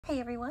Hey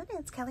everyone,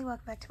 it's Kelly.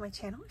 Welcome back to my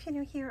channel. If you're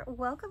new here,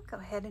 welcome. Go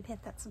ahead and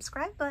hit that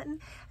subscribe button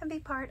and be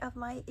part of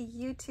my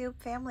YouTube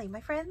family.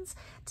 My friends,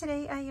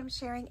 today I am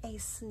sharing a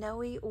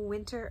snowy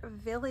winter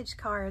village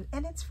card,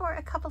 and it's for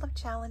a couple of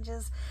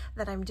challenges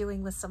that I'm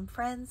doing with some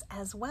friends,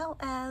 as well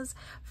as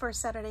for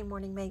Saturday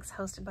Morning Makes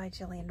hosted by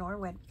Jillian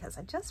Norwood, because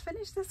I just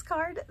finished this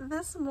card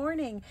this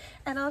morning.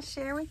 And I'll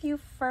share with you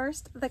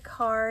first the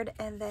card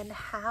and then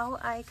how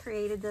I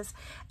created this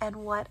and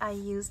what I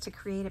used to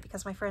create it,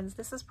 because my friends,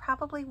 this is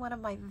probably one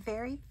of my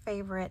very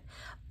favorite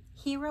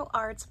Hero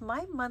Arts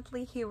My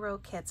Monthly Hero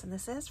Kits, and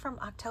this is from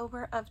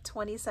October of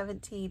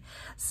 2017.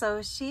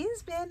 So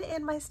she's been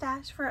in my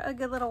stash for a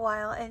good little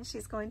while, and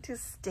she's going to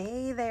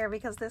stay there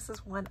because this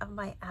is one of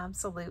my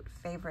absolute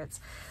favorites.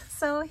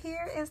 So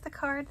here is the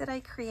card that I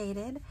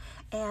created,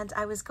 and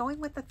I was going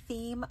with the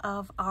theme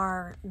of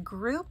our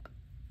group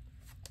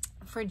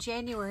for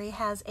January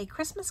has a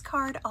Christmas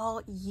card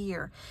all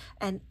year,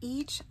 and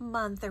each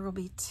month there will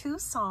be 2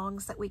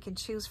 songs that we can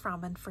choose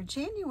from. And for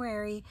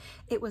January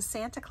it was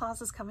Santa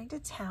Claus is Coming to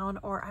Town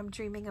or I'm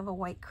Dreaming of a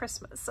White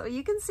Christmas. So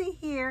you can see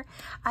here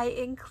I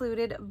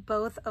included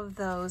both of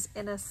those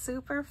in a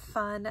super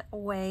fun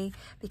way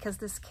because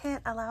this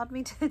kit allowed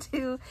me to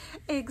do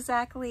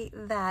exactly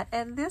that.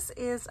 And this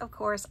is of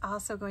course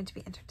also going to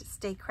be entered to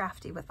Stay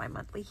Crafty with my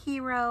monthly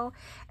hero,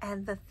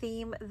 and the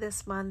theme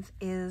this month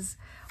is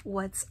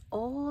what's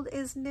old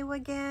is new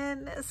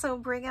again. So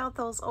bring out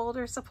those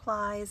older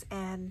supplies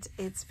and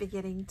it's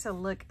beginning to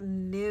look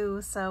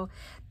new. So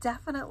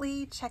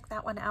definitely check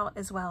that one out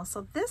as well.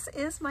 So this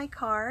is my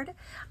card.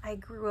 I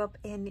grew up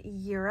in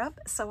Europe.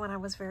 So when I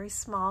was very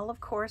small, of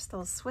course,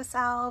 those Swiss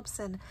Alps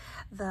and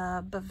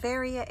the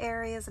Bavaria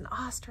areas and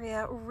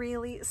Austria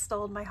really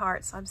stole my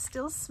heart. So I'm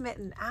still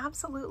smitten,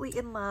 absolutely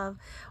in love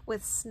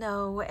with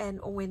snow and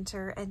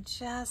winter, and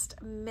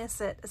just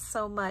miss it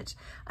so much.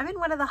 I'm in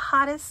one of the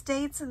hottest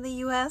states in the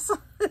US.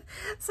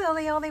 So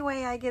the only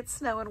way I get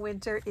snow in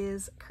winter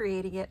is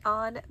creating it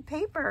on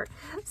paper.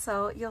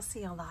 So you'll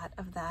see a lot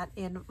of that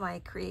in my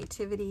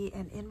creativity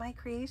and in my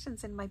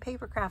creations, in my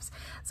paper crafts.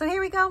 So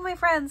here we go, my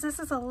friends. This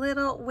is a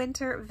little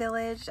winter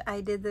village.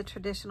 I did the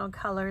traditional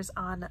colors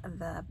on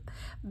the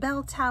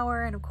bell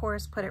tower and of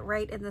course put it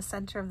right in the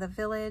center of the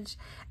village.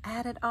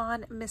 Added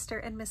on Mr.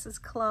 and Mrs.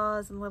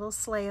 Claus and little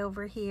sleigh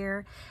over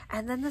here.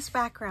 And then this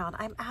background.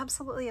 I'm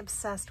absolutely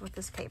obsessed with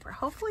this paper.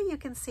 Hopefully you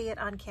can see it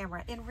on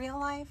camera. In real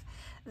life,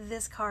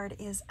 this card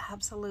is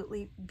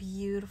absolutely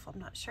beautiful. I'm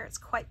not sure it's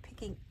quite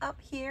picking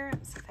up here.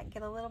 Let's see if I can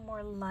get a little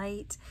more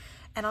light.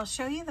 And I'll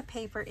show you the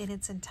paper in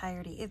its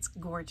entirety. It's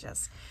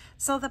gorgeous.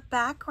 So the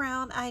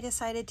background, I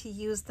decided to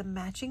use the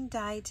matching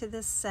die to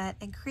this set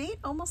and create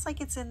almost like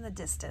it's in the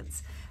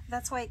distance.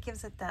 That's why it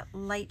gives it that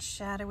light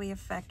shadowy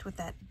effect with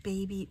that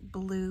baby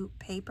blue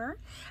paper.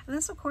 And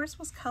this of course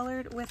was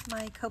colored with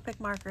my Copic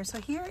marker.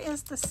 So here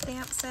is the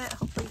stamp set.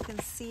 Hopefully you can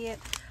see it.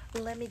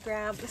 Let me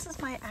grab, this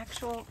is my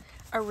actual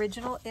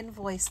original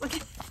invoice. Look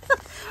at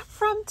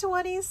from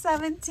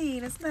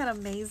 2017. Isn't that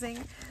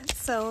amazing?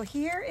 So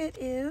here it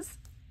is.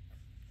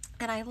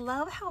 And I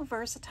love how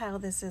versatile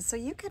this is. So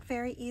you could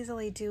very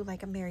easily do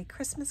like a Merry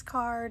Christmas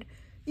card.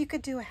 You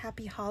could do a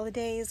Happy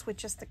Holidays with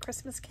just the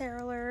Christmas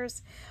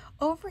carolers.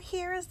 Over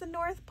here is the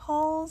North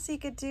Pole, so you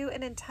could do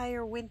an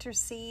entire winter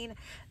scene,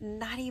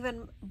 not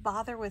even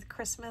bother with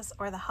Christmas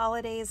or the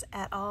holidays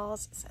at all.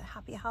 So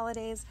Happy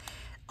Holidays.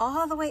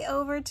 All the way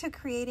over to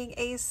creating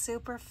a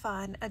super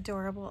fun,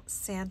 adorable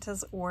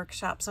Santa's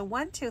workshop. So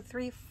 1, 2,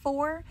 3,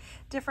 4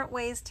 different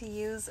ways to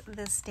use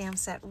this stamp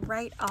set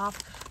right off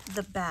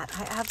the bat.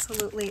 I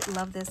absolutely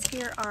love this.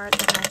 Here are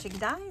the matching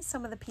dies,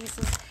 some of the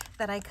pieces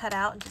that I cut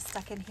out and just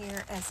stuck in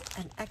here as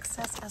an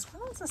excess, as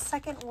well as a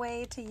second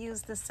way to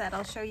use this set.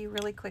 I'll show you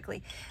really quickly.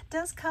 It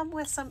does come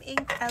with some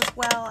ink as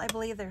well. I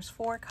believe there's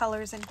 4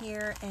 colors in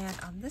here, and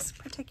on this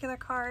particular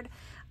card,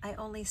 I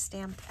only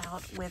stamped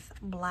out with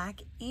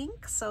black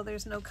ink, so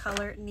there's no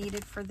color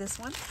needed for this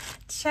one.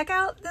 Check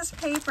out this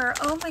paper.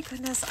 Oh my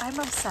goodness, I'm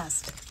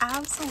obsessed.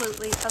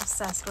 Absolutely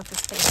obsessed with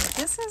this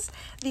paper. This is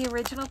the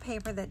original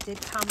paper that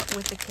did come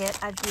with the kit.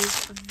 I've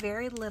used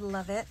very little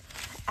of it.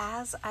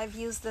 As I've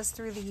used this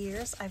through the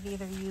years, I've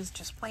either used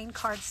just plain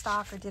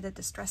cardstock or did a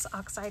Distress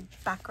Oxide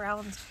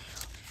background.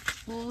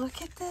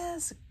 Look at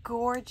this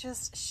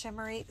gorgeous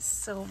shimmery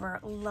silver.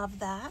 Love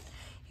that.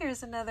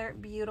 Here's another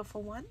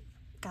beautiful one.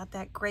 Got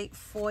that great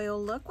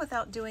foil look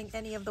without doing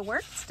any of the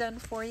work. It's done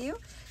for you.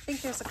 I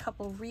think there's a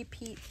couple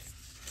repeats.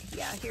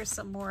 Yeah, here's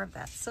some more of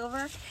that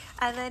silver.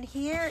 And then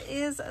here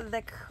is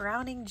the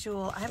crowning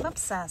jewel. I'm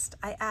obsessed.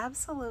 I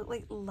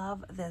absolutely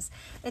love this.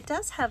 It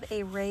does have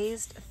a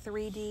raised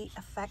 3D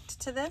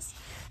effect to this.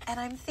 And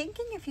I'm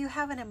thinking if you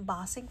have an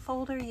embossing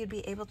folder, you'd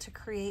be able to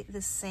create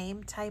the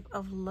same type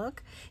of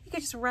look. You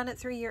could just run it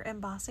through your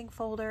embossing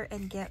folder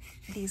and get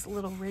these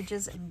little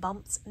ridges and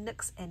bumps,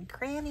 nooks and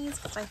crannies,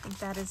 because I think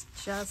that is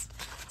just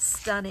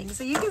stunning.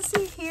 So you can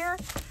see here,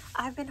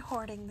 I've been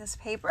hoarding this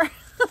paper.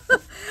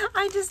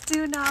 I just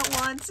do not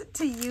want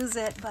to use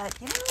it, but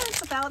you know,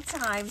 it's about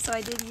time. So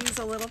I did use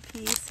a little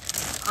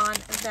piece on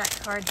that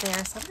card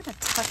there. So I'm going to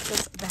tuck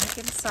this back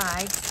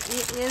inside.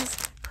 It is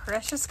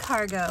precious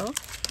cargo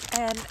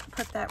and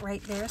put that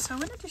right there. So I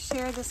wanted to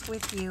share this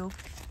with you.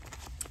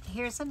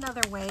 Here's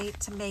another way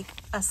to make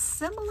a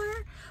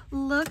similar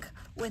look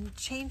when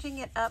changing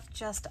it up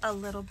just a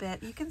little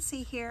bit. You can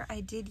see here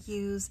I did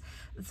use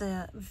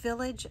the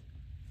village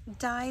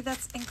die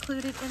that's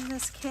included in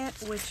this kit,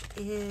 which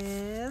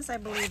is, I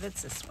believe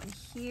it's this one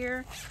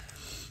here.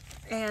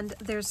 And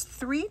there's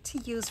 3 to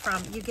use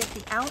from. You get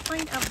the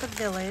outline of the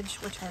village,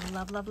 which I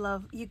love, love,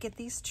 love. You get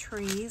these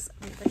trees.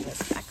 Let me bring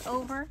this back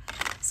over.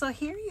 So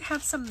here you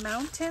have some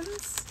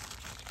mountains.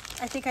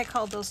 I think I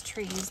called those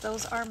trees.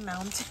 Those are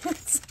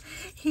mountains.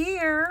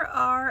 Here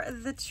are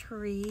the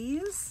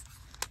trees.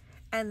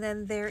 And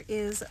then there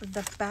is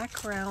the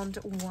background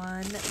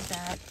one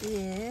that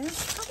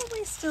is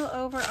probably still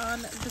over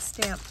on the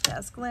stamp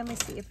desk. Let me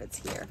see if it's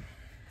here.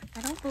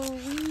 I don't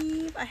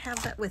believe I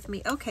have that with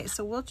me. Okay,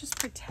 so we'll just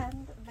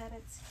pretend that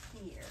it's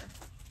here.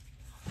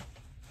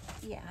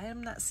 Yeah,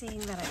 I'm not seeing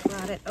that I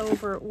brought it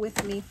over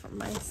with me from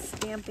my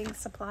stamping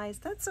supplies.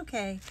 That's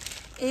okay.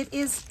 It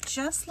is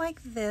just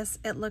like this.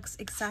 It looks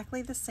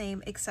exactly the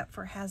same, except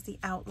for it has the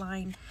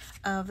outline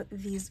of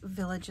these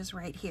villages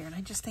right here. And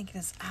I just think it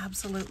is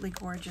absolutely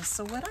gorgeous.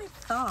 So what I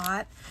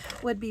thought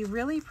would be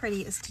really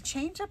pretty is to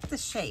change up the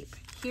shape.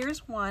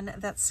 Here's one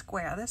that's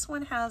square. This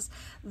one has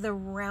the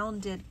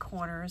rounded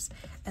corners.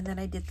 And then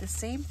I did the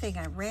same thing.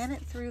 I ran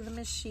it through the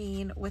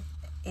machine with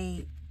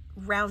a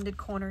rounded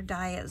corner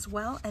die as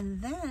well,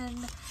 and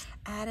then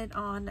added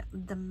on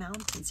the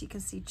mountains. You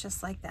can see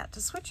just like that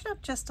to switch it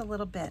up just a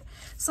little bit.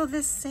 So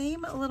this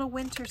same little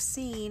winter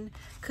scene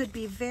could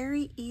be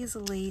very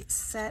easily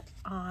set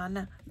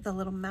on the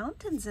little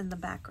mountains in the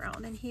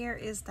background. And here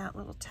is that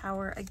little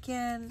tower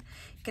again.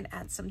 You can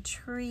add some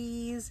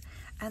trees,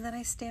 and then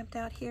I stamped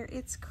out here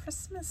it's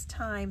Christmas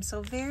time.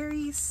 So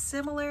very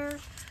similar,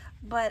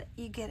 but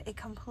you get a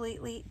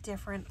completely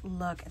different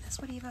look. And this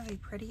would even be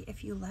pretty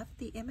if you left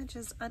the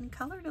images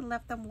uncolored and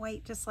left them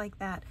white just like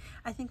that.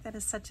 I think that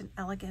is such an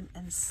elegant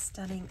and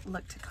stunning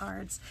look to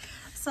cards.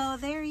 So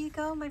there you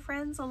go, my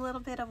friends. A little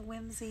bit of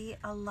whimsy,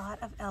 a lot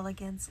of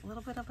elegance, a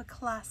little bit of a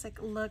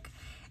classic look.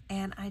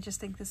 And I just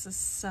think this is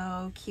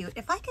so cute.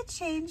 If I could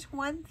change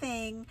one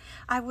thing,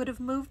 I would have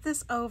moved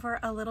this over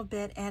a little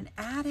bit and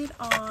added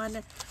on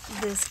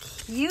this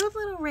cute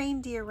little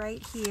reindeer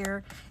right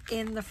here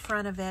in the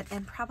front of it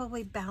and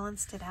probably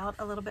balanced it out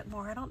a little bit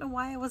more. I don't know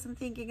why I wasn't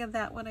thinking of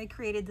that when I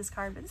created this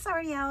card, but it's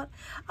already out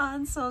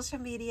on social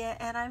media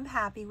and I'm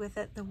happy with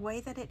it the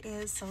way that it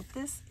is. So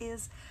this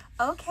is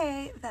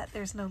okay that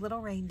there's no little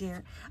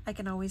reindeer. I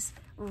can always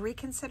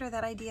reconsider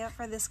that idea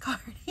for this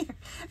card here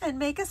and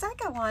make a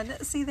second one.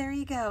 See, there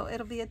you go.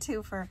 It'll be a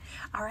twofer.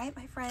 All right,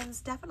 my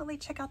friends, definitely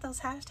check out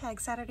those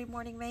hashtags. Saturday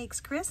Morning Makes,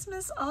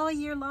 Christmas all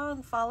year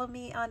long. Follow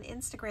me on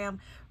Instagram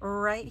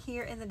right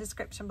here in the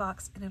description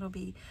box, and it'll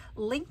be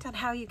linked on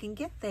how you can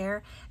get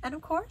there. And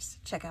of course,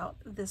 check out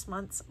this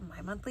month's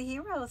My Monthly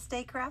Hero.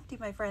 Stay crafty,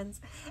 my friends.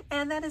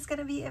 And that is going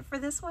to be it for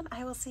this one.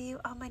 I will see you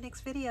on my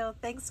next video.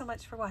 Thanks so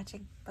much for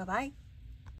watching. Bye-bye.